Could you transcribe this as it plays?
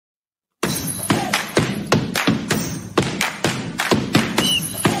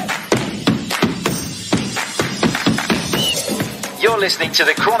listening to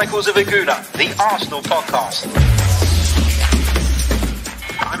the Chronicles of Aguna, the Arsenal podcast.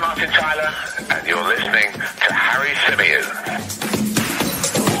 I'm Martin Tyler, and you're listening to Harry Symeou.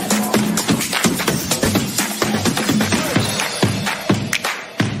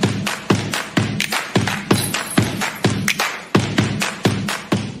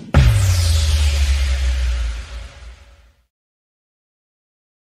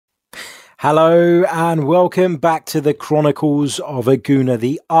 Hello and welcome back to the Chronicles of Aguna,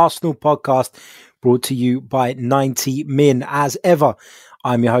 the Arsenal podcast brought to you by 90 Min. As ever,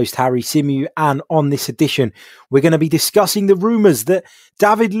 I'm your host, Harry Symeou, and on this edition, we're going to be discussing the rumours that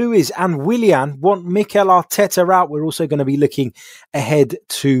David Luiz and Willian want Mikel Arteta out. We're also going to be looking ahead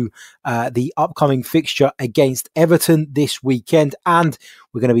to the upcoming fixture against Everton this weekend, and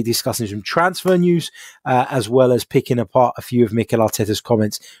we're going to be discussing some transfer news, as well as picking apart a few of Mikel Arteta's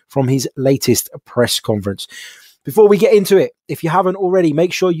comments from his latest press conference. Before we get into it, if you haven't already,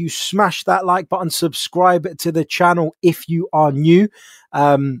 make sure you smash that like button, subscribe to the channel if you are new.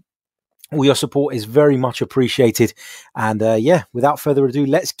 All your support is very much appreciated. And without further ado,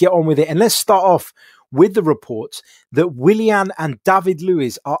 let's get on with it. And let's start off with the reports that Willian and David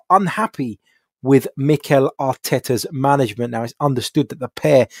Luiz are unhappy with Mikel Arteta's management. Now, it's understood that the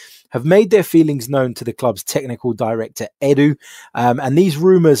pair have made their feelings known to the club's technical director, Edu. And these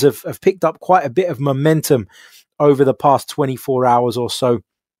rumours have picked up quite a bit of momentum over the past 24 hours or so.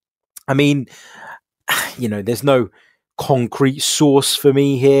 I mean, there's no concrete source for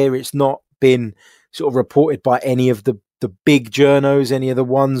me here. It's not been sort of reported by any of the big journos, any of the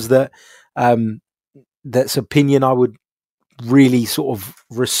ones that that's opinion I would really sort of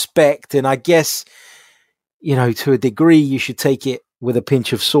respect. And I guess, to a degree, you should take it with a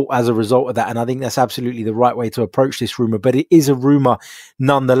pinch of salt as a result of that. And I think that's absolutely the right way to approach this rumour. But it is a rumour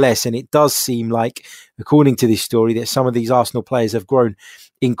nonetheless. And it does seem like, according to this story, that some of these Arsenal players have grown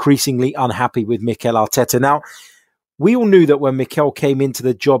increasingly unhappy with Mikel Arteta. Now, we all knew that when Mikel came into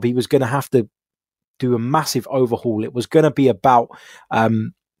the job, he was going to have to do a massive overhaul. It was going to be about,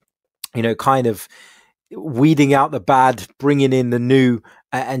 kind of weeding out the bad, bringing in the new,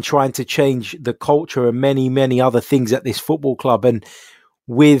 and trying to change the culture and many, many other things at this football club. And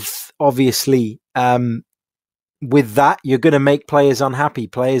with, obviously, with that, you're going to make players unhappy,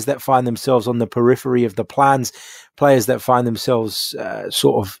 players that find themselves on the periphery of the plans, players that find themselves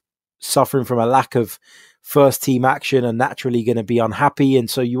sort of suffering from a lack of first team action are naturally going to be unhappy. And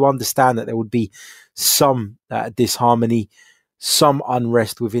so you understand that there would be some disharmony, some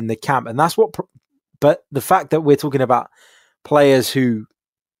unrest within the camp. And that's what, but the fact that we're talking about players who,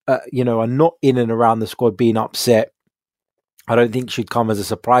 are not in and around the squad being upset, I don't think should come as a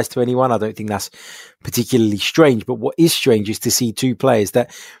surprise to anyone. I don't think that's particularly strange. But what is strange is to see two players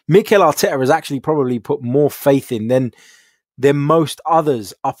that Mikel Arteta has actually probably put more faith in than most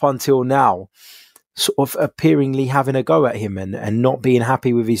others up until now, sort of appearingly having a go at him and not being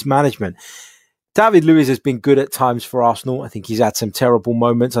happy with his management. David Luiz has been good at times for Arsenal. I think he's had some terrible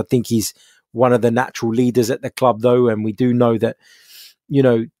moments. I think he's one of the natural leaders at the club, though. And we do know that,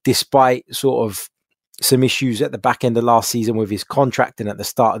 despite sort of some issues at the back end of last season with his contract and at the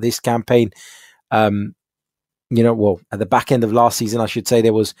start of this campaign, at the back end of last season, I should say,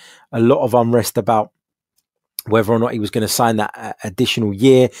 there was a lot of unrest about whether or not he was going to sign that additional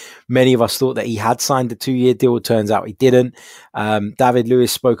year. Many of us thought that he had signed a 2-year deal. It turns out he didn't. David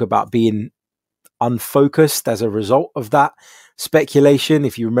Luiz spoke about being unfocused as a result of that speculation,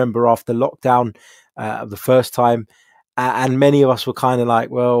 if you remember, after lockdown of the first time. And many of us were kind of like,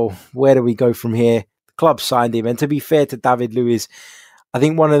 well, where do we go from here? The club signed him. And to be fair to David Luiz, I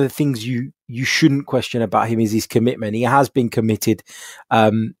think one of the things you shouldn't question about him is his commitment. He has been committed.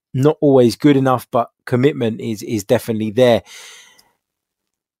 Not always good enough, but commitment is definitely there.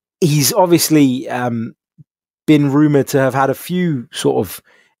 He's obviously been rumoured to have had a few sort of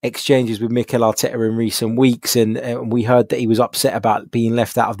exchanges with Mikel Arteta in recent weeks, and we heard that he was upset about being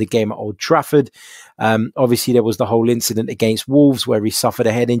left out of the game at Old Trafford. Obviously, there was the whole incident against Wolves where he suffered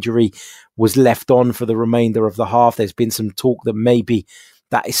a head injury, was left on for the remainder of the half. There's been some talk that maybe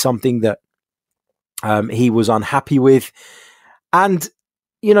that is something that he was unhappy with. And,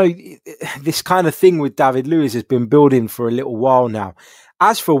 this kind of thing with David Luiz has been building for a little while now.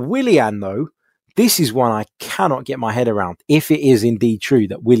 As for Willian, though, this is one I cannot get my head around. If it is indeed true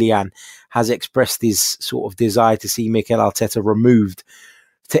that Willian has expressed his sort of desire to see Mikel Arteta removed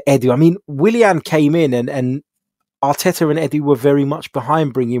to Edu. I mean, Willian came in and Arteta and Edu were very much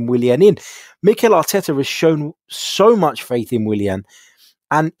behind bringing Willian in. Mikel Arteta has shown so much faith in Willian.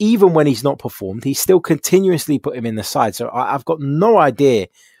 And even when he's not performed, he's still continuously put him in the side. So I've got no idea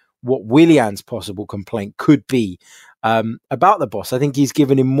what Willian's possible complaint could be about the boss. I think he's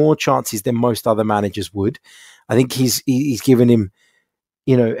given him more chances than most other managers would. I think he's given him,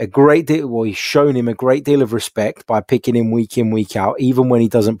 a great deal. Well, he's shown him a great deal of respect by picking him week in, week out, even when he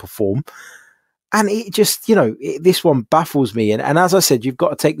doesn't perform. And it just, this one baffles me. And as I said, you've got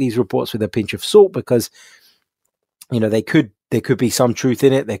to take these reports with a pinch of salt because, there could be some truth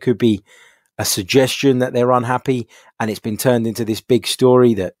in it. There could be a suggestion that they're unhappy, and it's been turned into this big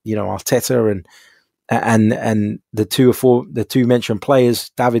story that, Arteta and the two mentioned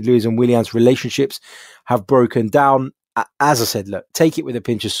players, David Luiz and Willian's relationships have broken down. As I said, look, take it with a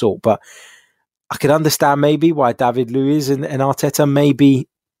pinch of salt, but I could understand maybe why David Luiz and Arteta may be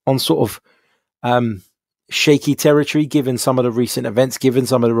on sort of shaky territory, given some of the recent events, given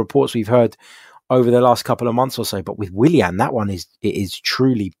some of the reports we've heard over the last couple of months or so. But with Willian, that one is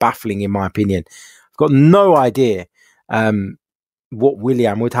truly baffling, in my opinion. I've got no idea what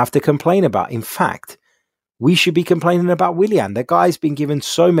Willian would have to complain about. In fact, we should be complaining about Willian. The guy's been given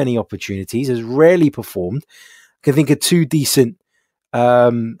so many opportunities, has rarely performed. I can think of 2 decent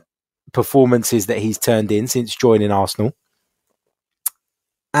performances that he's turned in since joining Arsenal.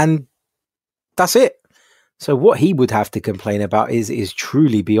 And that's it. So what he would have to complain about is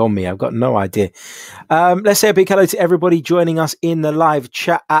truly beyond me. I've got no idea. Let's say a big hello to everybody joining us in the live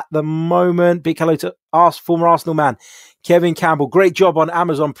chat at the moment. Big hello to former Arsenal man, Kevin Campbell. Great job on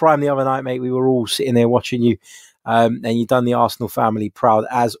Amazon Prime the other night, mate. We were all sitting there watching you. And you've done the Arsenal family proud,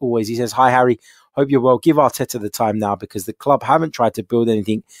 as always. He says, hi, Harry. Hope you're well. Give Arteta the time now because the club haven't tried to build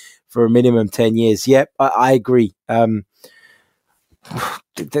anything for a minimum 10 years. Yep, I agree.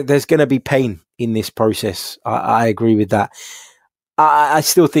 There's going to be pain in this process. I agree with that. I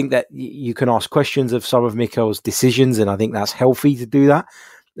still think that you can ask questions of some of Mikel's decisions, and I think that's healthy to do that.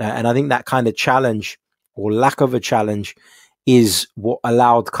 And I think that kind of challenge or lack of a challenge is what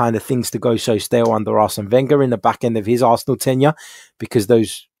allowed kind of things to go so stale under Arsene Wenger in the back end of his Arsenal tenure, because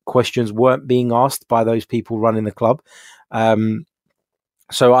those questions weren't being asked by those people running the club.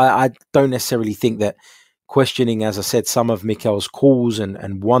 So I don't necessarily think that questioning, as I said, some of Mikel's calls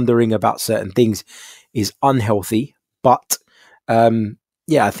and wondering about certain things is unhealthy. But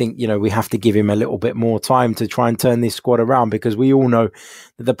I think, we have to give him a little bit more time to try and turn this squad around, because we all know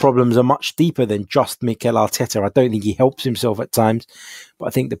that the problems are much deeper than just Mikel Arteta. I don't think he helps himself at times, but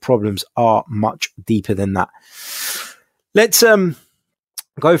I think the problems are much deeper than that. Let's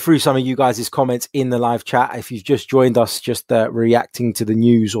go through some of you guys' comments in the live chat. If you've just joined us, just reacting to the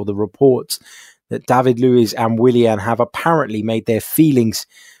news or the reports that David Luiz and Willian have apparently made their feelings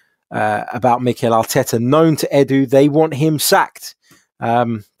about Mikel Arteta known to Edu. They want him sacked.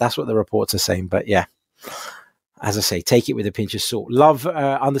 That's what the reports are saying. But yeah, as I say, take it with a pinch of salt. Love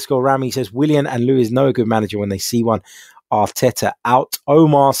 _ Rami says, Willian and Luiz know a good manager when they see one. Arteta out.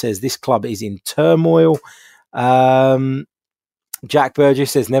 Omar says, this club is in turmoil. Jack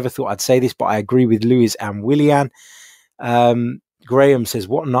Burgess says, never thought I'd say this, but I agree with Luiz and Willian. Graham says,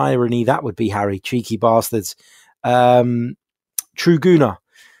 what an irony that would be, Harry. Cheeky bastards. True Guna.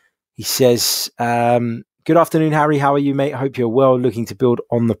 He says, good afternoon, Harry. How are you, mate? Hope you're well. Looking to build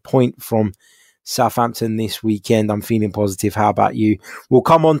on the point from Southampton this weekend. I'm feeling positive. How about you? We'll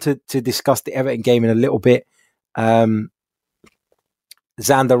come on to discuss the Everton game in a little bit. Xander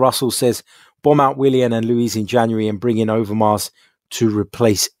Russell says, bomb out Willian and Luiz in January and bring in Overmars to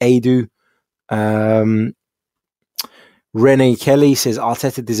replace Edu. Rene Kelly says,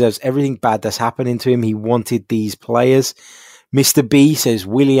 Arteta deserves everything bad that's happening to him. He wanted these players. Mr. B says,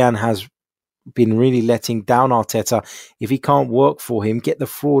 Willian has been really letting down Arteta. If he can't work for him, get the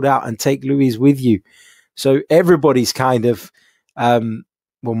fraud out and take Luiz with you. So everybody's kind of,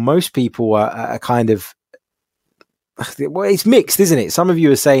 most people are kind of, well, it's mixed, isn't it? Some of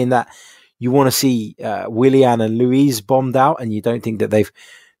you are saying that you want to see Willian and Luiz bombed out and you don't think that they've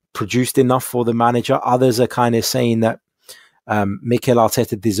produced enough for the manager. Others are kind of saying that Mikel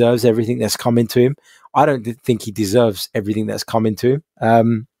Arteta deserves everything that's coming to him. I don't think he deserves everything that's coming to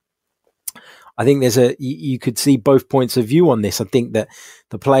him. I think you could see both points of view on this. I think that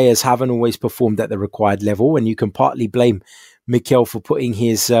the players haven't always performed at the required level, and you can partly blame Mikel for putting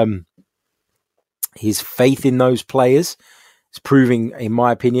his faith in those players. It's proving, in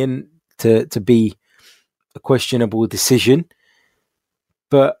my opinion, to be a questionable decision.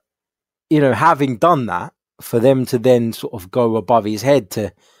 But, having done that, for them to then sort of go above his head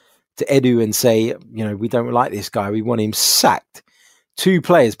to Edu and say, we don't like this guy, we want him sacked. 2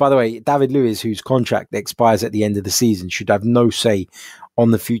 players, by the way, David Luiz, whose contract expires at the end of the season, should have no say on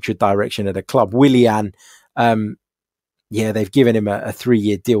the future direction of the club. Willian, they've given him a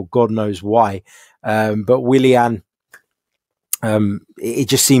 3-year deal. God knows why. But Willian, it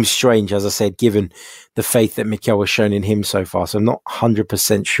just seems strange, as I said, given the faith that Mikel has shown in him so far. So I'm not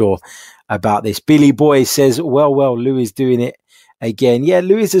 100% sure about this. Billy Boy says, well, Luis doing it again. Yeah,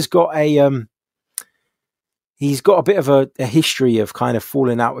 Luis has got he's got a bit of a history of kind of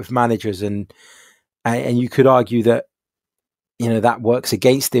falling out with managers, and you could argue that, that works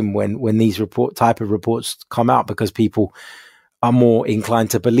against him when these type of reports come out, because people are more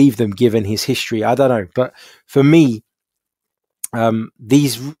inclined to believe them given his history. I don't know, but for me,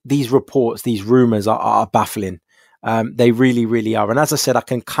 these reports, these rumours are baffling. They really, really are. And as I said, I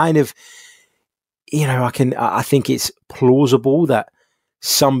can kind of, I think it's plausible that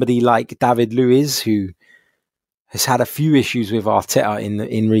somebody like David Luiz, who has had a few issues with Arteta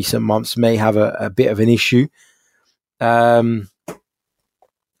in recent months, may have a bit of an issue. But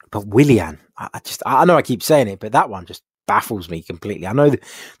Willian, I know I keep saying it, but that one just baffles me completely. I know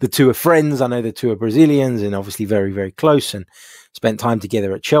the two are friends. I know the two are Brazilians and obviously very, very close and spent time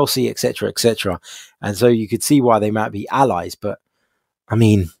together at Chelsea, etc., etc. And so you could see why they might be allies. But I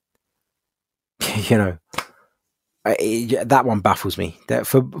mean, that one baffles me. That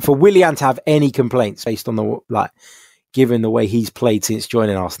for Willian to have any complaints based on given the way he's played since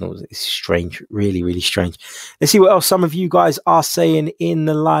joining Arsenal, it's strange, really, really strange. Let's see what else some of you guys are saying in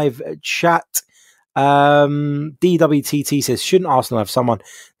the live chat. DWTT says, shouldn't Arsenal have someone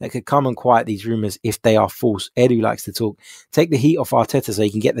that could come and quiet these rumours if they are false? Edu likes to talk. Take the heat off Arteta so he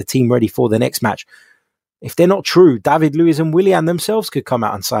can get the team ready for the next match. If they're not true, David Luiz and Willian themselves could come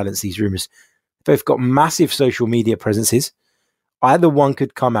out and silence these rumours. Both got massive social media presences. Either one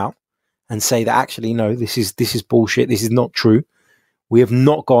could come out and say that actually, no, this is bullshit. This is not true. We have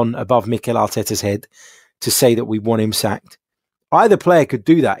not gone above Mikel Arteta's head to say that we want him sacked. Either player could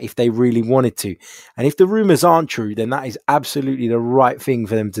do that if they really wanted to. And if the rumours aren't true, then that is absolutely the right thing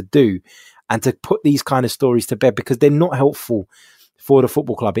for them to do, and to put these kind of stories to bed, because they're not helpful for the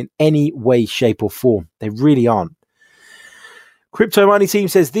football club in any way, shape or form. They really aren't. Crypto Money Team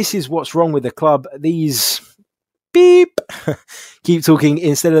says, this is what's wrong with the club. These beep keep talking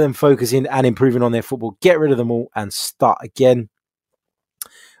instead of them focusing and improving on their football. Get rid of them all and start again.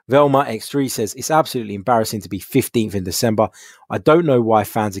 Velma X3 says, it's absolutely embarrassing to be 15th in December. I don't know why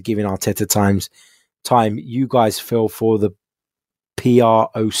fans are giving Arteta time. You guys fell for the PR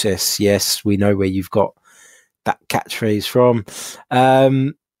OSS. Yes, we know where you've got that catchphrase from.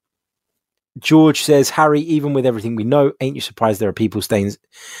 George says, Harry, even with everything we know, ain't you surprised there are people still saying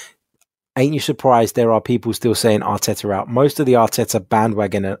Arteta out? Most of the Arteta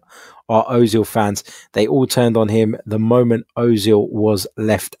bandwagon are Ozil fans. They all turned on him the moment Ozil was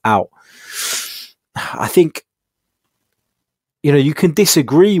left out. I think, you can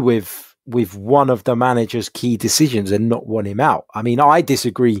disagree with one of the manager's key decisions and not want him out. I mean, I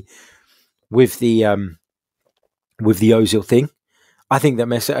disagree with the Ozil thing. I think that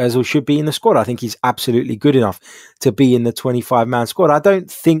Mesut Ozil should be in the squad. I think he's absolutely good enough to be in the 25-man squad. I don't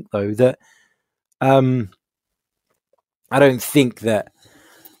think, though, that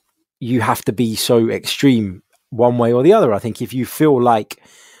you have to be so extreme one way or the other. I think if you feel like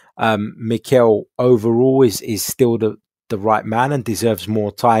Mikel overall is still the right man and deserves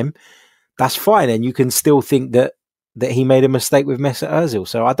more time, that's fine. And you can still think that he made a mistake with Mesut Ozil.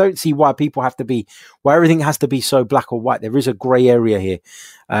 So I don't see why everything has to be so black or white. There is a grey area here.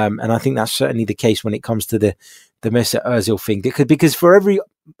 And I think that's certainly the case when it comes to the Mesut Ozil thing. Because for every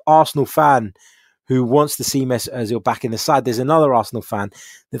Arsenal fan who wants to see Mesut Ozil back in the side, there's another Arsenal fan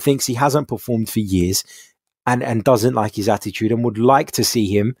that thinks he hasn't performed for years and doesn't like his attitude and would like to see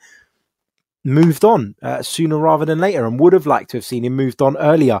him moved on sooner rather than later, and would have liked to have seen him moved on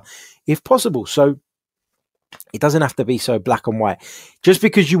earlier if possible. So it doesn't have to be so black and white. Just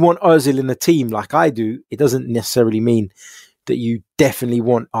because you want Ozil in the team like I do, it doesn't necessarily mean that you definitely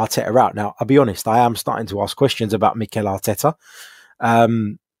want Arteta out. Now, I'll be honest, I am starting to ask questions about Mikel Arteta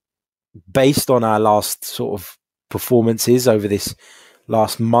based on our last sort of performances over this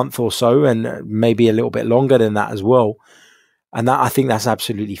last month or so, and maybe a little bit longer than that as well. And that, I think that's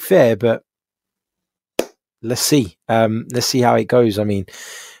absolutely fair, but let's see. Let's see how it goes. I mean,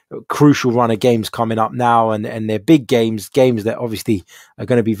 crucial run of games coming up now, and they're big games that obviously are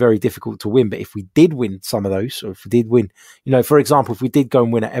going to be very difficult to win. But if we did win some of those, or if we did win, for example, if we did go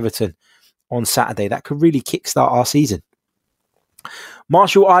and win at Everton on Saturday, that could really kickstart our season.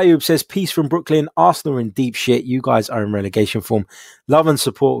 Marshall Ayub says, peace from Brooklyn. Arsenal are in deep shit. You guys are in relegation form. Love and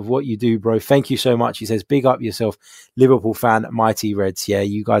support with what you do, bro. Thank you so much. He says, big up yourself, Liverpool fan, Mighty Reds. Yeah,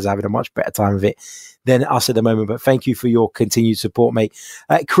 you guys are having a much better time of it than us at the moment, but thank you for your continued support, mate.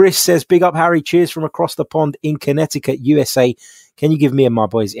 Chris says, big up, Harry. Cheers from across the pond in Connecticut, USA. Can you give me and my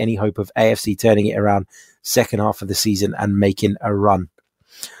boys any hope of AFC turning it around second half of the season and making a run?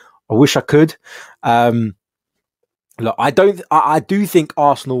 I wish I could. Look, I do think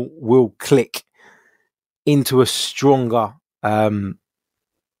Arsenal will click into a stronger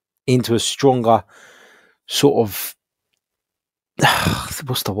sort of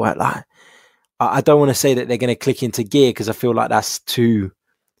what's the word like? I don't want to say that they're going to click into gear because I feel like that's too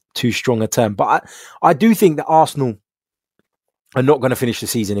strong a term. But I do think that Arsenal are not going to finish the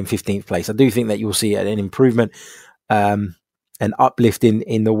season in 15th place. I do think that you'll see an improvement, an uplift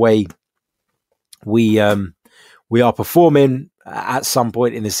in the way we are performing at some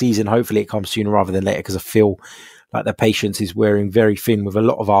point in the season. Hopefully it comes sooner rather than later, because I feel like the patience is wearing very thin with a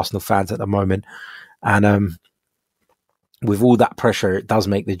lot of Arsenal fans at the moment. And with all that pressure, it does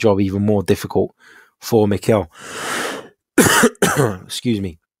make the job even more difficult for Mikel. Excuse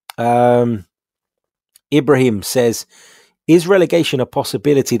me. Ibrahim says, is relegation a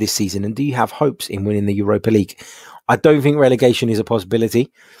possibility this season? And do you have hopes in winning the Europa League? I don't think relegation is a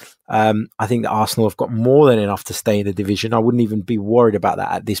possibility. I think that Arsenal have got more than enough to stay in the division. I wouldn't even be worried about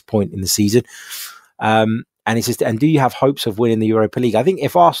that at this point in the season. And he says, and do you have hopes of winning the Europa League? I think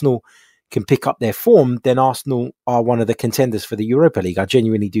if Arsenal can pick up their form, then Arsenal are one of the contenders for the Europa League. I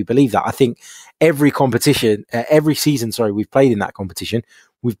genuinely do believe that. I think every season, we've played in that competition,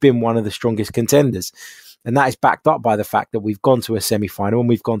 we've been one of the strongest contenders. And that is backed up by the fact that we've gone to a semi-final and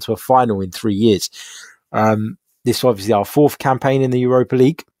we've gone to a final in 3 years. This is obviously our fourth campaign in the Europa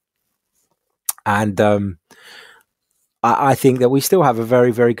League. And I think that we still have a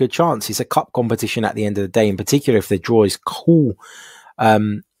very, very good chance. It's a cup competition at the end of the day, in particular if the draw is cool.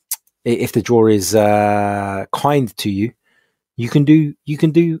 If the draw is kind to you, you can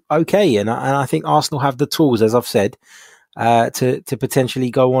do okay. And I think Arsenal have the tools, as I've said, to potentially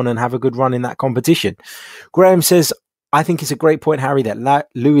go on and have a good run in that competition. Graham says, I think it's a great point, Harry, that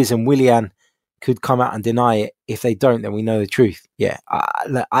Luiz and Willian could come out and deny it. If they don't, then we know the truth. Yeah,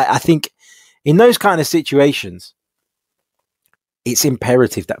 I think in those kind of situations, it's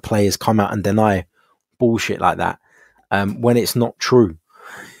imperative that players come out and deny bullshit like that when it's not true.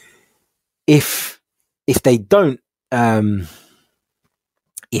 If they don't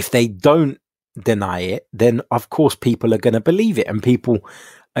deny it, then of course people are going to believe it, and people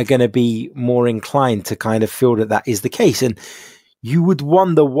are going to be more inclined to kind of feel that that is the case. And you would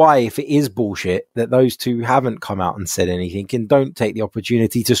wonder why, if it is bullshit, that those two haven't come out and said anything and don't take the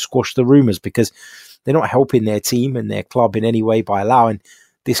opportunity to squash the rumours, because they're not helping their team and their club in any way by allowing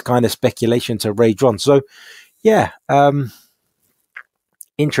this kind of speculation to rage on. So, yeah,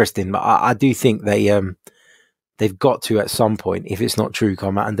 interesting. But I do think they've got to, at some point, if it's not true,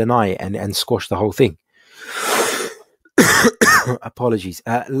 come out and deny it and squash the whole thing. Apologies.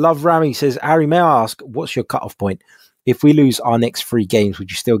 Love Rami says, Harry, may I ask, what's your cutoff point? If we lose our next 3 games, would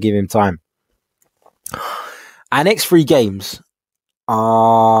you still give him time? Our next 3 games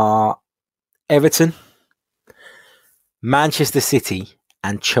are Everton, Manchester City,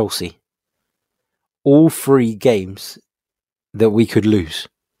 and Chelsea. All 3 games that we could lose.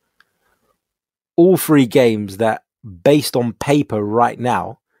 All 3 games that, based on paper right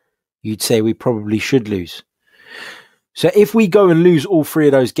now, you'd say we probably should lose. So if we go and lose all 3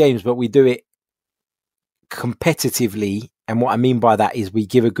 of those games, but we do it competitively, and what I mean by that is we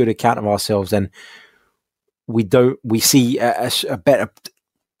give a good account of ourselves, and we see a better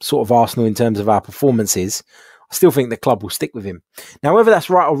sort of Arsenal in terms of our performances, I still think the club will stick with him. Now, whether that's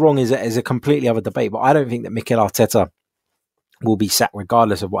right or wrong is a completely other debate, but I don't think that Mikel Arteta will be sacked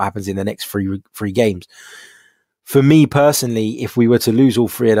regardless of what happens in the next 3 games. For me personally, if we were to lose all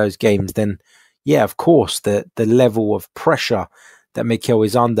 3 of those games, then yeah, of course, the level of pressure that Mikel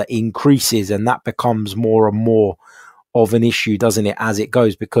is under increases, and that becomes more and more of an issue, doesn't it, as it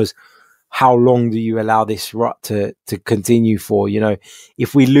goes? Because how long do you allow this rut to continue for? You know,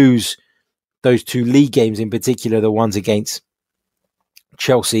 if we lose those 2 league games, in particular, the ones against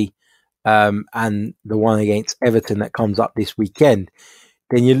Chelsea and the one against Everton that comes up this weekend,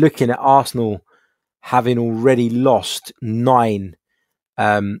 then you're looking at Arsenal having already lost 9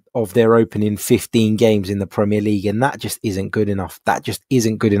 of their opening 15 games in the Premier League, and that just isn't good enough. That just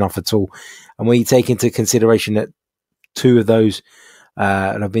isn't good enough at all. And when you take into consideration that 2 of those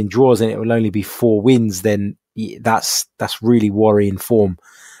have been draws and it will only be 4 wins, then that's really worrying form,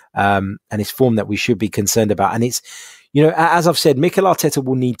 and it's form that we should be concerned about. And it's, you know, as I've said, Mikel Arteta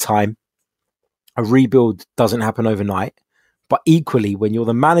will need time. A rebuild doesn't happen overnight. But equally, when you're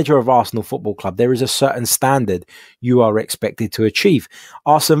the manager of Arsenal Football Club, there is a certain standard you are expected to achieve.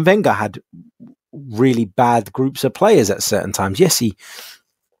 Arsene Wenger had really bad groups of players at certain times. Yes, he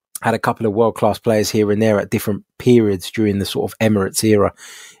had a couple of world-class players here and there at different periods during the sort of Emirates era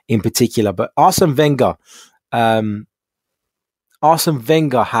in particular. But Arsene Wenger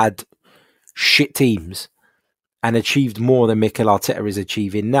had shit teams and achieved more than Mikel Arteta is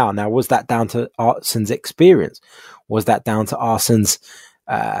achieving now. Now, was that down to Arsene's experience? Was that down to Arsene's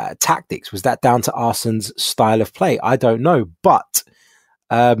tactics? Was that down to Arsene's style of play? I don't know. But,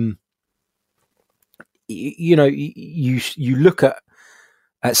 you look at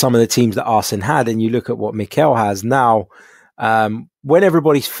some of the teams that Arsene had, and you look at what Mikel has now. When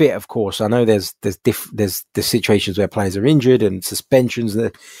everybody's fit, of course, I know there's situations where players are injured and suspensions.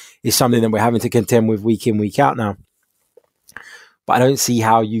 That is something that we're having to contend with week in, week out now. But I don't see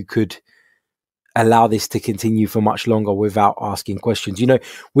how you could allow this to continue for much longer without asking questions.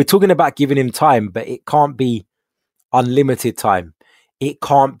 We're talking about giving him time, but it can't be unlimited time. It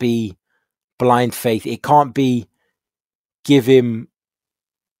can't be blind faith. It can't be give him,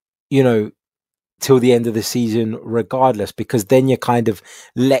 till the end of the season regardless, because then you're kind of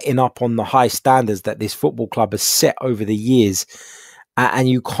letting up on the high standards that this football club has set over the years. And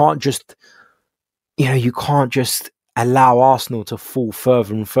you can't just allow Arsenal to fall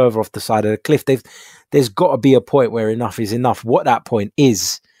further and further off the side of the cliff. There's got to be a point where enough is enough. What that point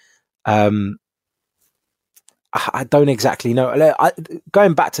is, I don't exactly know.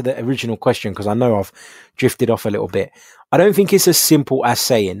 Going back to the original question, because I know I've drifted off a little bit, I don't think it's as simple as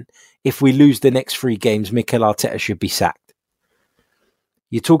saying, if we lose the next 3 games, Mikel Arteta should be sacked.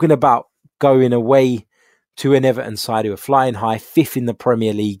 You're talking about going away to an Everton side who are flying high, 5th in the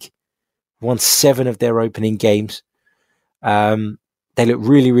Premier League, won 7 of their opening games. They look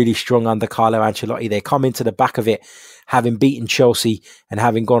really, really strong under Carlo Ancelotti. They come into the back of it, having beaten Chelsea and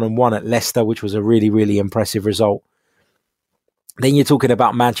having gone and won at Leicester, which was a really, really impressive result. Then you're talking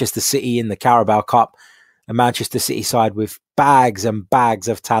about Manchester City in the Carabao Cup, a Manchester City side with bags and bags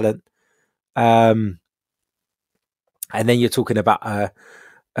of talent. And then you're talking about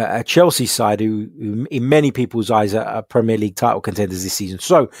a Chelsea side who, in many people's eyes, are Premier League title contenders this season.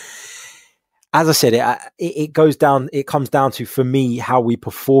 So, as I said, it comes down to, for me, how we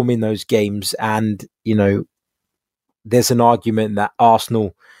perform in those games. And, there's an argument that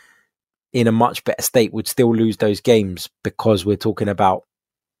Arsenal, in a much better state, would still lose those games, because we're talking about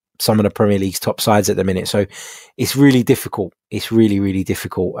some of the Premier League's top sides at the minute. So it's really difficult. It's really, really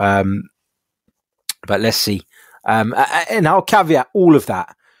difficult. But let's see. And I'll caveat all of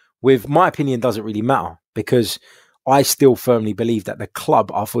that with, my opinion doesn't really matter, because I still firmly believe that the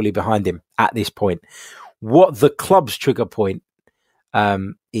club are fully behind him at this point. What the club's trigger point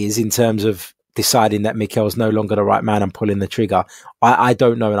is in terms of deciding that Mikel's no longer the right man and pulling the trigger, I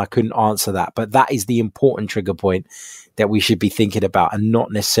don't know, and I couldn't answer that. But that is the important trigger point that we should be thinking about, and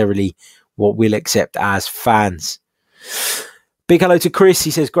not necessarily what we'll accept as fans. Big hello to Chris.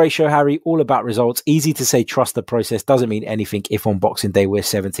 He says, great show, Harry. All about results. Easy to say trust the process. Doesn't mean anything if on Boxing Day we're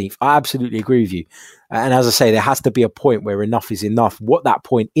 17th. I absolutely agree with you. And as I say, there has to be a point where enough is enough. What that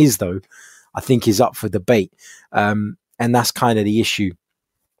point is, though, I think is up for debate. And that's kind of the issue.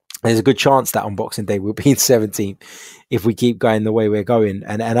 There's a good chance that on Boxing Day we'll be in 17th if we keep going the way we're going.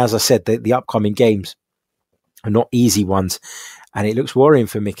 And as I said, the upcoming games are not easy ones. And it looks worrying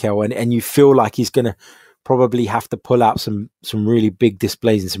for Mikel. And you feel like he's going to probably have to pull out some really big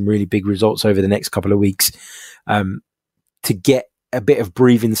displays and some really big results over the next couple of weeks to get a bit of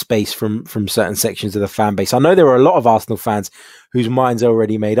breathing space from certain sections of the fan base. I know there are a lot of Arsenal fans whose minds are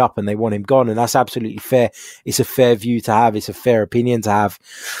already made up and they want him gone, and that's absolutely fair. It's a fair view to have. It's a fair opinion to have.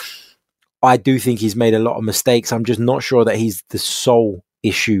 I do think he's made a lot of mistakes. I'm just not sure that he's the sole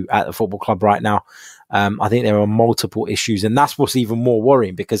issue at the football club right now. I think there are multiple issues, and that's what's even more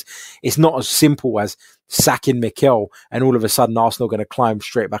worrying, because it's not as simple as sacking Mikel and all of a sudden Arsenal are going to climb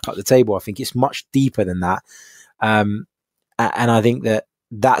straight back up the table. I think it's much deeper than that. And I think that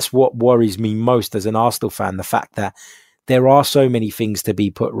that's what worries me most as an Arsenal fan, the fact that there are so many things to be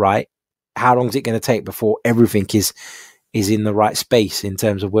put right. How long is it going to take before everything is in the right space in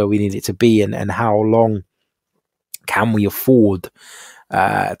terms of where we need it to be, and how long can we afford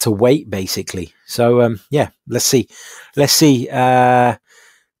to wait, basically? So, let's see.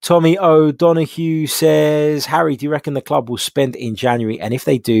 Tommy O'Donoghue says, Harry, do you reckon the club will spend in January? And if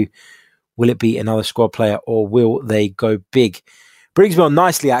they do, will it be another squad player, or will they go big? Brings me on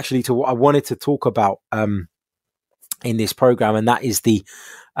nicely, actually, to what I wanted to talk about in this program, and that is the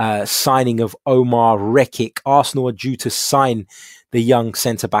signing of Omar Rekik. Arsenal are due to sign the young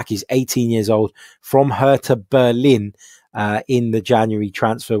centre-back. He's 18 years old, from Hertha Berlin in the January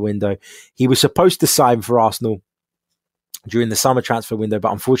transfer window. He was supposed to sign for Arsenal during the summer transfer window,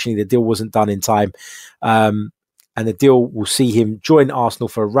 but unfortunately the deal wasn't done in time. and the deal will see him join Arsenal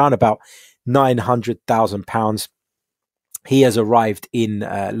for around about £900,000. He has arrived in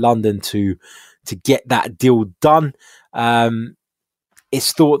London to get that deal done.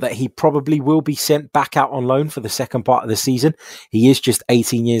 It's thought that he probably will be sent back out on loan for the second part of the season. He is just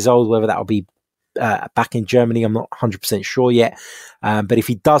 18 years old. Whether that will be back in Germany, I'm not 100% sure yet. But if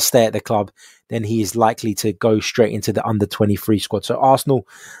he does stay at the club, then he is likely to go straight into the under-23 squad. So Arsenal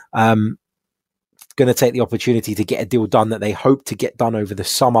going to take the opportunity to get a deal done that they hope to get done over the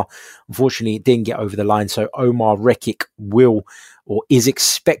summer. Unfortunately, it didn't get over the line. So Omar Rekik will or is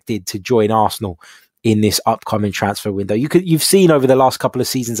expected to join Arsenal in this upcoming transfer window. You've seen over the last couple of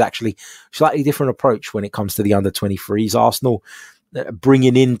seasons, actually, slightly different approach when it comes to the under-23s. Arsenal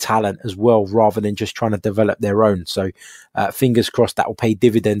bringing in talent as well, rather than just trying to develop their own. So fingers crossed that will pay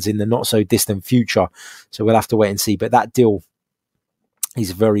dividends in the not so distant future. So we'll have to wait and see. But that deal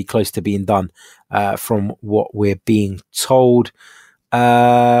is very close to being done from what we're being told.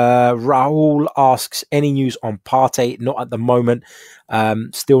 Raul asks, any news on Partey? Not at the moment.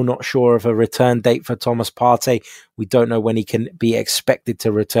 Still not sure of a return date for Thomas Partey. We don't know when he can be expected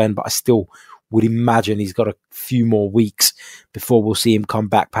to return, but I still would imagine he's got a few more weeks before we'll see him come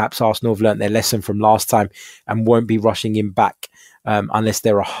back. Perhaps Arsenal have learnt their lesson from last time and won't be rushing him back unless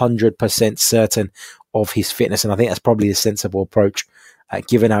they're 100% certain of his fitness. And I think that's probably the sensible approach,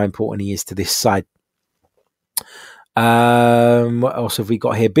 given how important he is to this side. What else have we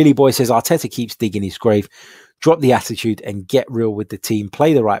got here? Billy Boy says, Arteta keeps digging his grave. Drop the attitude and get real with the team.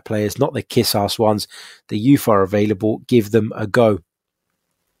 Play the right players, not the kiss-ass ones. The youth are available. Give them a go.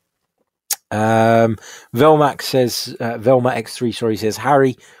 Velma X3 says,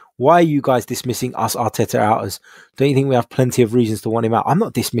 Harry, why are you guys dismissing us Arteta outers? Don't you think we have plenty of reasons to want him out? I'm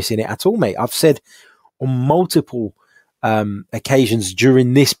not dismissing it at all, mate. I've said on multiple occasions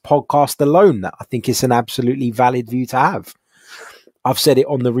during this podcast alone that I think it's an absolutely valid view to have. I've said it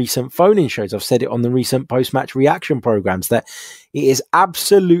on the recent phone-in shows. I've said it on the recent post-match reaction programs that it is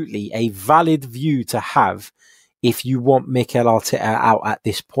absolutely a valid view to have if you want Mikel Arteta out at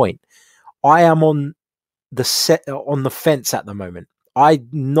this point. I am on the fence at the moment. I'm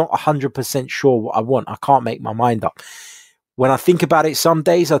not 100% sure what I want. I can't make my mind up. When I think about it, some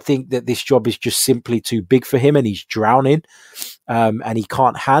days I think that this job is just simply too big for him and he's drowning and he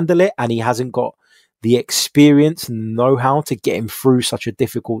can't handle it and he hasn't got the experience and know-how to get him through such a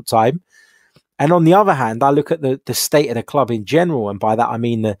difficult time. And on the other hand, I look at the state of the club in general, and by that I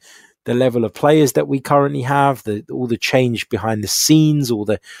mean the level of players that we currently have, all the change behind the scenes, all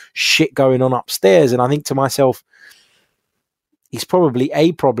the shit going on upstairs. And I think to myself, he's probably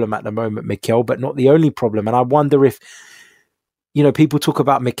a problem at the moment, Mikel, but not the only problem. And I wonder if, people talk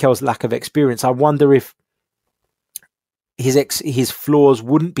about Mikel's lack of experience. I wonder if his flaws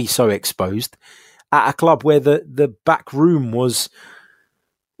wouldn't be so exposed at a club where the back room was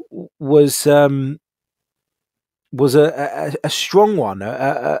a strong one,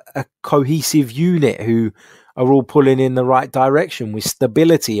 a cohesive unit who are all pulling in the right direction with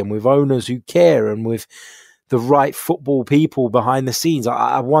stability and with owners who care and with the right football people behind the scenes.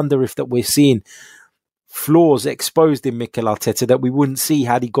 I wonder if that we're seeing flaws exposed in Mikel Arteta that we wouldn't see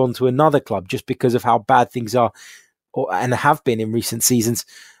had he gone to another club, just because of how bad things are and have been in recent seasons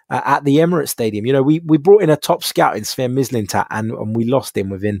at the Emirates Stadium. We brought in a top scout in Sven Mislintat and we lost him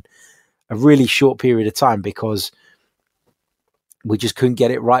within a really short period of time because we just couldn't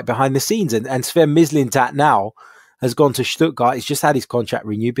get it right behind the scenes. And Sven Mislintat now has gone to Stuttgart. He's just had his contract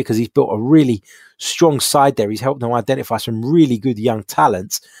renewed because he's built a really strong side there. He's helped them identify some really good young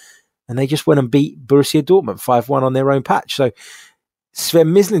talents. And they just went and beat Borussia Dortmund 5-1 on their own patch. So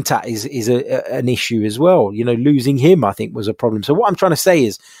Sven Mislintat is an issue as well. Losing him, I think, was a problem. So what I'm trying to say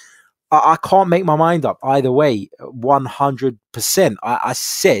is I can't make my mind up either way 100%. I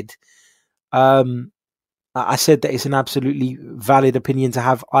said that it's an absolutely valid opinion to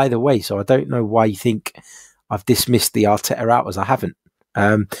have either way. So I don't know why you think I've dismissed the Arteta out, as I haven't.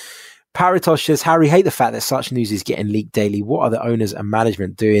 Paratosh says, Harry, hate the fact that such news is getting leaked daily. What are the owners and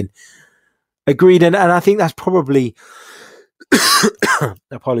management doing? Agreed. And I think that's probably,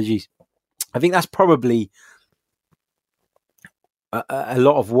 apologies. I think that's probably a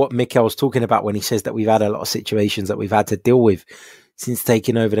lot of what Mikel's talking about when he says that we've had a lot of situations that we've had to deal with since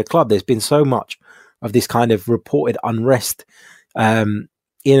taking over the club. There's been so much of this kind of reported unrest in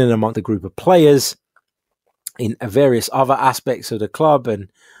and among the group of players, in various other aspects of the club.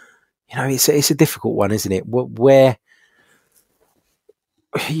 And, it's a difficult one, isn't it? Where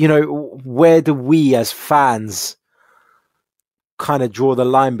do we as fans kind of draw the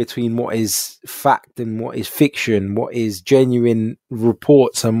line between what is fact and what is fiction, what is genuine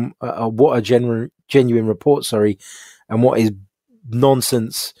reports and what are genuine reports, and what is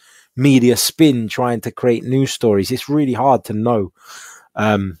nonsense media spin trying to create news stories. It's really hard to know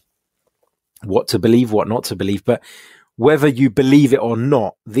what to believe, what not to believe. But whether you believe it or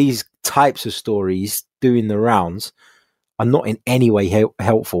not, these types of stories doing the rounds are not in any way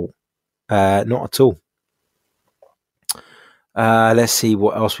helpful. Not at all. Let's see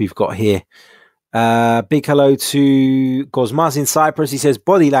what else we've got here. Big hello to Gosmaz in Cyprus. He says,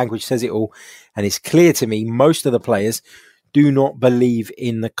 body language says it all. And it's clear to me most of the players do not believe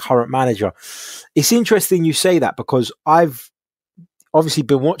in the current manager. It's interesting you say that, because I've obviously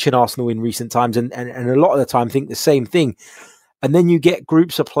been watching Arsenal in recent times and a lot of the time think the same thing. And then you get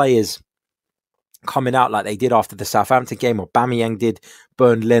groups of players coming out like they did after the Southampton game, or Aubameyang did,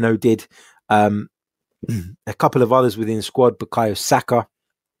 Bernd Leno did. A couple of others within the squad, Bukayo Saka,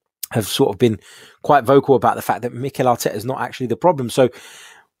 have sort of been quite vocal about the fact that Mikel Arteta is not actually the problem. So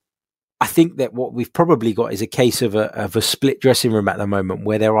I think that what we've probably got is a case of a split dressing room at the moment,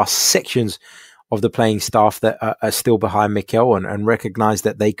 where there are sections of the playing staff that are still behind Mikel and recognise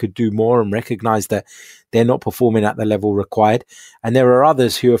that they could do more and recognise that they're not performing at the level required. And there are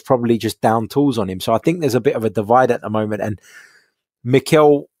others who have probably just down tools on him. So I think there's a bit of a divide at the moment, and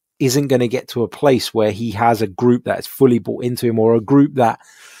Mikel isn't going to get to a place where he has a group that's fully bought into him, or a group that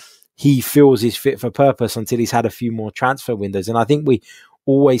he feels is fit for purpose, until he's had a few more transfer windows. And I think we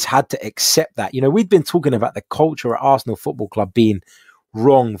always had to accept that. You know, we'd been talking about the culture at Arsenal Football Club being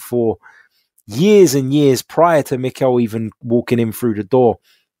wrong for years and years prior to Mikel even walking in through the door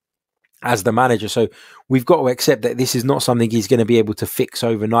as the manager. So we've got to accept that this is not something he's going to be able to fix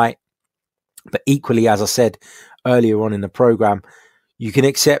overnight. But equally, as I said earlier on in the programme, you can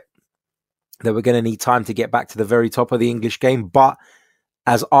accept that we're going to need time to get back to the very top of the English game. But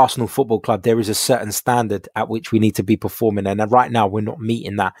as Arsenal Football Club, there is a certain standard at which we need to be performing. And right now, we're not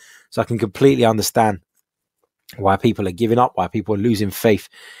meeting that. So I can completely understand why people are giving up, why people are losing faith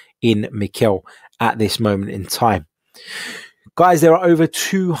in Mikel at this moment in time. Guys, there are over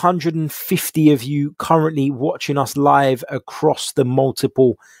 250 of you currently watching us live across the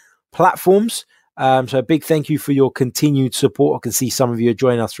multiple platforms. So a big thank you for your continued support. I can see some of you are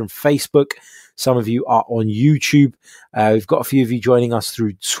joining us from Facebook. Some of you are on YouTube. We've got a few of you joining us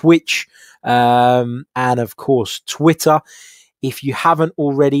through Twitch and, of course, Twitter. If you haven't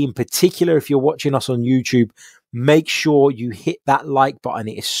already, in particular, if you're watching us on YouTube, make sure you hit that like button.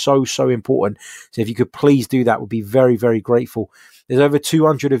 It is so, so important. So if you could please do that, we'd be very, very grateful. There's over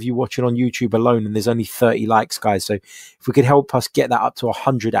 200 of you watching on YouTube alone, and there's only 30 likes, guys. So if we could help us get that up to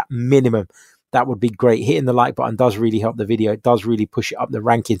 100 at minimum, that would be great. Hitting the like button does really help the video. It does really push it up the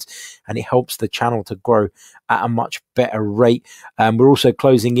rankings, and it helps the channel to grow at a much better rate. We're also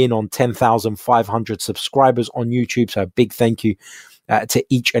closing in on 10,500 subscribers on YouTube. So a big thank you to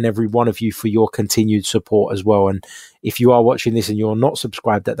each and every one of you for your continued support as well. And if you are watching this and you're not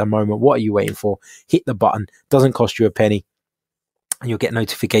subscribed at the moment, what are you waiting for? Hit the button. Doesn't cost you a penny, and you'll get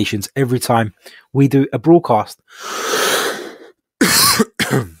notifications every time we do a broadcast.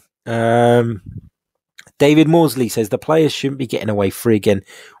 David Morsley says the players shouldn't be getting away free again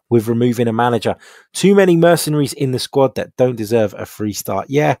with removing a manager. Too many mercenaries in the squad that don't deserve a free start.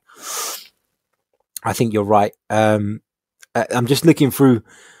 Yeah, I think you're right. I'm just looking through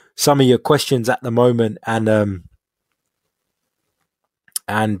some of your questions at the moment, and a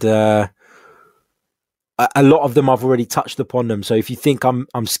lot of them I've already touched upon them. So if you think I'm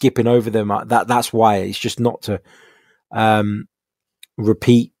skipping over them, that's why. It's just not to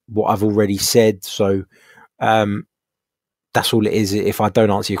repeat what I've already said. So that's all it is. If I don't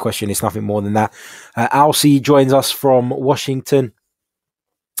answer your question, it's nothing more than that. Alcy joins us from Washington.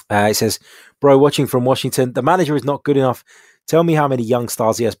 It says, bro, watching from Washington, the manager is not good enough. Tell me how many young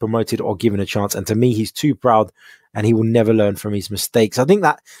stars he has promoted or given a chance. And to me, he's too proud and he will never learn from his mistakes. I think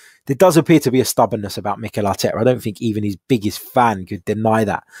that there does appear to be a stubbornness about Mikel Arteta. I don't think even his biggest fan could deny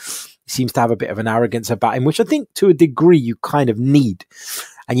that. He seems to have a bit of an arrogance about him, which I think to a degree you kind of need.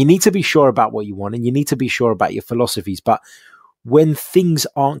 And you need to be sure about what you want, and you need to be sure about your philosophies. But when things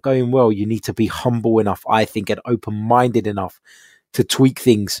aren't going well, you need to be humble enough, I think, and open-minded enough to tweak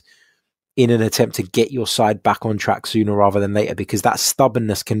things in an attempt to get your side back on track sooner rather than later, because that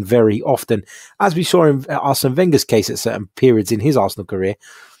stubbornness can very often, as we saw in Arsene Wenger's case at certain periods in his Arsenal career,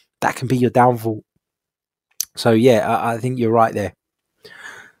 that can be your downfall. So, yeah, I think you're right there.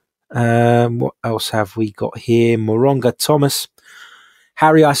 What else have we got here? Moronga Thomas.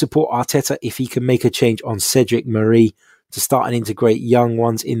 Harry, I support Arteta if he can make a change on Cedric Marie to start and integrate young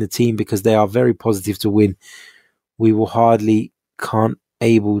ones in the team, because they are very positive to win. We will hardly can't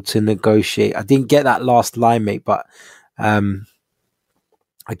able to negotiate. I didn't get that last line, mate, but I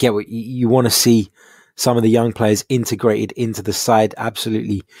get what you want to see some of the young players integrated into the side.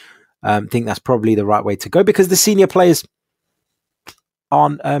 Absolutely. Think that's probably the right way to go, because the senior players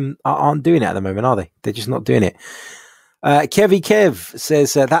aren't doing it at the moment, are they? They're just not doing it. Kevy Kev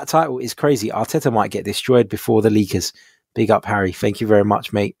says that title is crazy. Arteta might get destroyed before the leakers. Big up, Harry. Thank you very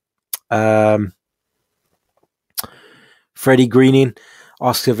much, mate. Freddie Greening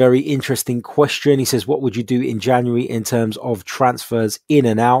asks a very interesting question. He says, what would you do in January in terms of transfers in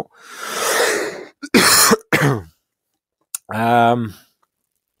and out?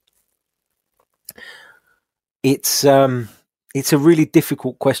 It's a really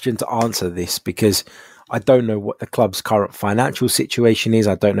difficult question to answer this, because I don't know what the club's current financial situation is.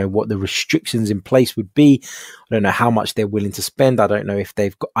 I don't know what the restrictions in place would be. I don't know how much they're willing to spend. I don't know if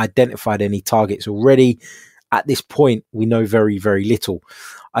they've identified any targets already. At this point, we know very, very little.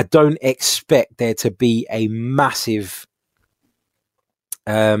 I don't expect there to be a massive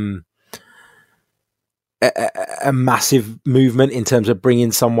a massive movement in terms of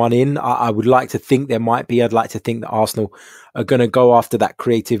bringing someone in. I would like to think there might be. I'd like to think that Arsenal are going to go after that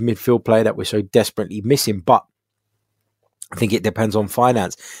creative midfield player that we're so desperately missing, but I think it depends on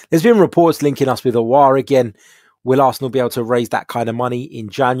finance. There's been reports linking us with Aouar again. Will Arsenal be able to raise that kind of money in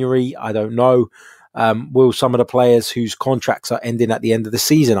January? I don't know. Will some of the players whose contracts are ending at the end of the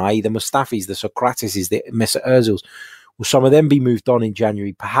season, i.e. the Mustafis, the Socrateses, the Mesut Ozils, will some of them be moved on in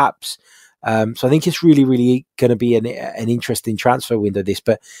January? Perhaps. So I think it's really, really going to be an interesting transfer window, this.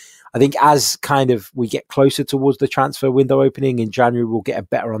 But I think as kind of we get closer towards the transfer window opening in January, we'll get a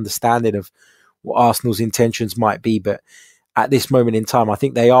better understanding of what Arsenal's intentions might be. But at this moment in time, I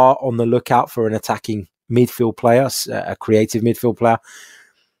think they are on the lookout for an attacking midfield player, a creative midfield player.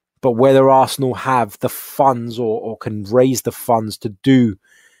 But whether Arsenal have the funds or can raise the funds to do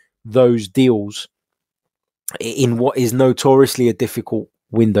those deals in what is notoriously a difficult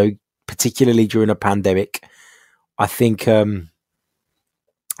window, particularly during a pandemic, I think it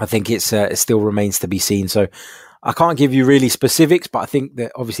still remains to be seen. So I can't give you really specifics, but I think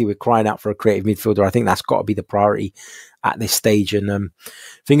that obviously we're crying out for a creative midfielder. I think that's got to be the priority at this stage. And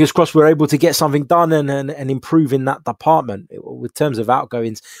fingers crossed we're able to get something done and improve in that department. With terms of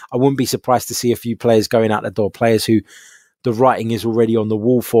outgoings, I wouldn't be surprised to see a few players going out the door, players who the writing is already on the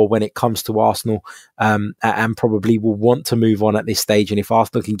wall for when it comes to Arsenal, and probably will want to move on at this stage. And if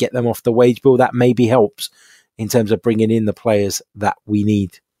Arsenal can get them off the wage bill, that maybe helps in terms of bringing in the players that we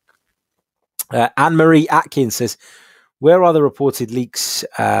need. Anne-Marie Atkins says, where are the reported leaks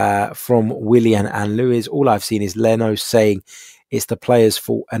from Willian and Luiz? All I've seen is Leno saying it's the players'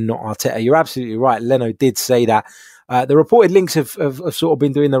 fault and not Arteta. You're absolutely right. Leno did say that. The reported links have sort of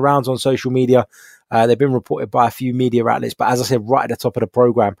been doing the rounds on social media. They've been reported by a few media outlets, but as I said right at the top of the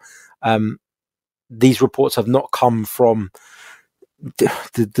program, these reports have not come from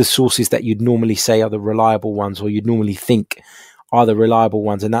the sources that you'd normally say are the reliable ones, or you'd normally think are the reliable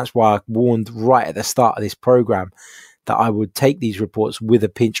ones. And that's why I warned right at the start of this program that I would take these reports with a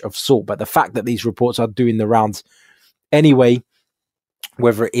pinch of salt. But the fact that these reports are doing the rounds anyway,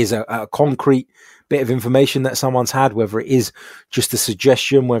 whether it is a concrete bit of information that someone's had, whether it is just a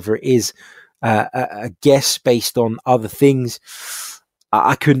suggestion, whether it is a guess based on other things,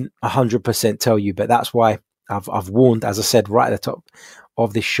 I couldn't 100% tell you. But that's why I've warned, as I said right at the top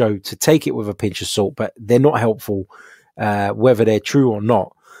of this show, to take it with a pinch of salt. But they're not helpful, whether they're true or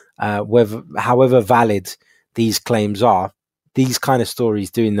not. However valid these claims are, these kind of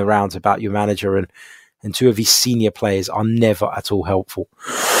stories doing the rounds about your manager and two of his senior players are never at all helpful.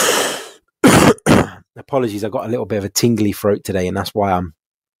 Apologies, I got a little bit of a tingly throat today, and that's why I'm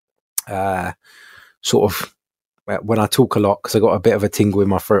sort of, when I talk a lot, because I got a bit of a tingle in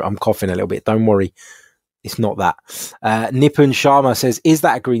my throat, I'm coughing a little bit. Don't worry, it's not that. Nipun Sharma says, is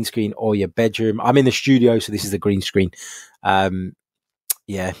that a green screen or your bedroom? I'm in the studio, so this is the green screen.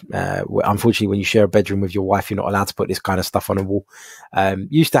 Unfortunately, when you share a bedroom with your wife, you're not allowed to put this kind of stuff on a wall.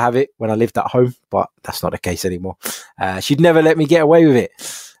 Used to have it when I lived at home, but that's not the case anymore. She'd never let me get away with it.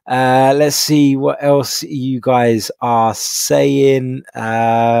 Let's see what else you guys are saying.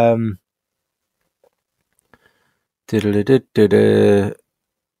 Kevy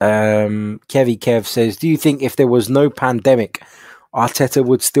Kev says, do you think if there was no pandemic, Arteta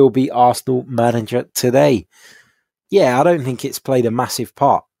would still be Arsenal manager today? Yeah, I don't think it's played a massive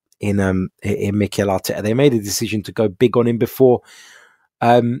part in Mikel Arteta. They made a decision to go big on him before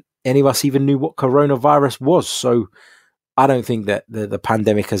any of us even knew what coronavirus was. So I don't think that the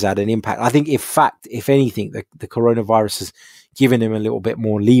pandemic has had an impact. I think, if anything, the coronavirus has giving him a little bit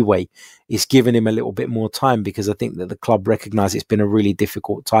more leeway. It's giving him a little bit more time, because I think that the club recognise it's been a really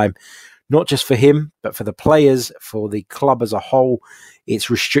difficult time, not just for him, but for the players, for the club as a whole. It's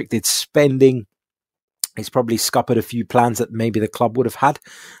restricted spending. It's probably scuppered a few plans that maybe the club would have had.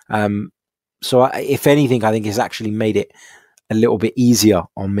 So if anything, I think it's actually made it a little bit easier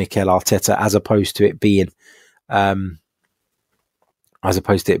on Mikel Arteta, as opposed to it being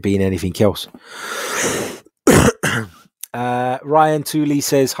anything else. Ryan Tooley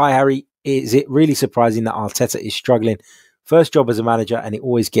says, "Hi Harry, is it really surprising that Arteta is struggling? First job as a manager, and it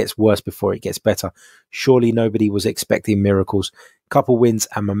always gets worse before it gets better. Surely nobody was expecting miracles. Couple wins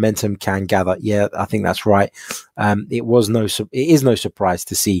and momentum can gather." Yeah, I think that's right. It is no surprise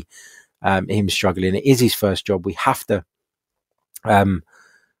to see him struggling. It is his first job. We have to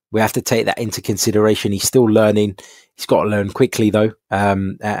take that into consideration. He's still learning. He's got to learn quickly, though,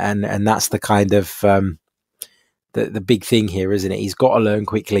 and that's the kind of the big thing here, isn't it? He's got to learn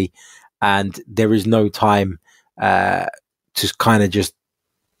quickly, and there is no time to kind of just.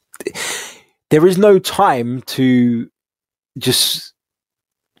 There is no time to just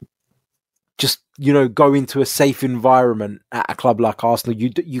go into a safe environment at a club like Arsenal.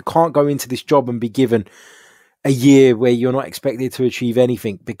 You can't go into this job and be given a year where you're not expected to achieve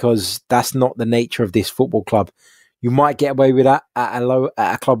anything, because that's not the nature of this football club. You might get away with that at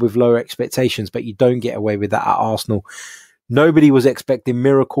a club with lower expectations, but you don't get away with that at Arsenal. Nobody was expecting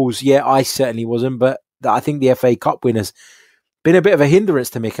miracles. Yeah, I certainly wasn't, but I think the FA Cup win has been a bit of a hindrance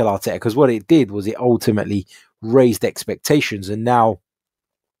to Mikel Arteta, because what it did was it ultimately raised expectations, and now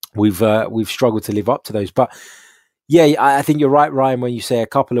we've struggled to live up to those. But yeah, I think you're right, Ryan, when you say a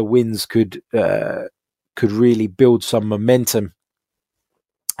couple of wins could really build some momentum,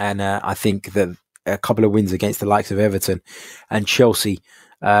 and I think that a couple of wins against the likes of Everton and Chelsea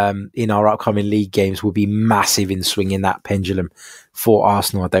in our upcoming league games will be massive in swinging that pendulum for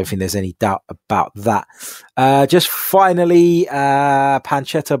Arsenal. I don't think there's any doubt about that. Just finally,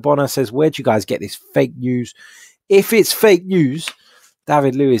 Pancetta Bonner says, "Where'd you guys get this fake news? If it's fake news,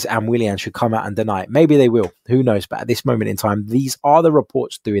 David Luiz and Willian should come out and deny it." Maybe they will. Who knows? But at this moment in time, these are the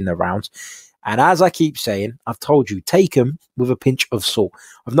reports doing the rounds. And as I keep saying, I've told you, take them with a pinch of salt.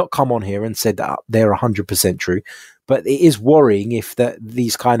 I've not come on here and said that they're 100% true, but it is worrying if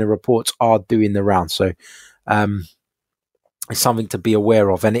these kind of reports are doing the rounds. So it's something to be aware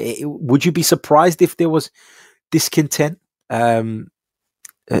of. And would you be surprised if there was discontent in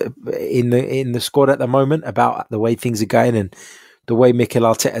the squad at the moment about the way things are going and the way Mikel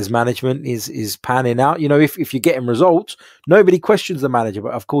Arteta's management is panning out? If you're getting results, nobody questions the manager.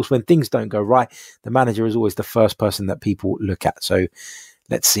 But of course, when things don't go right, the manager is always the first person that people look at. So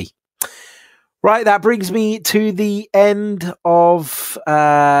let's see. Right, that brings me to the end of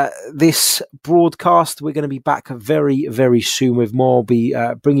this broadcast. We're going to be back very, very soon with more. I'll be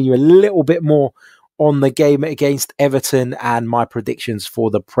bringing you a little bit more on the game against Everton and my predictions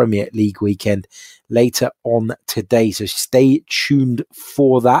for the Premier League weekend later on today. So stay tuned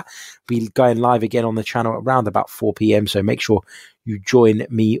for that. We'll be going live again on the channel around about 4 p.m. So make sure you join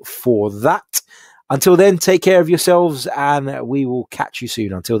me for that. Until then, take care of yourselves and we will catch you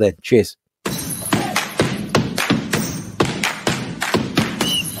soon. Until then, cheers.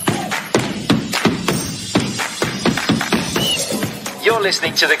 You're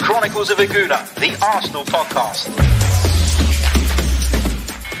listening to the Chronicles of Aguna, the Arsenal podcast.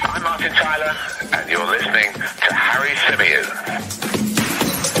 I'm Martin Tyler, and you're listening to Harry Symeou.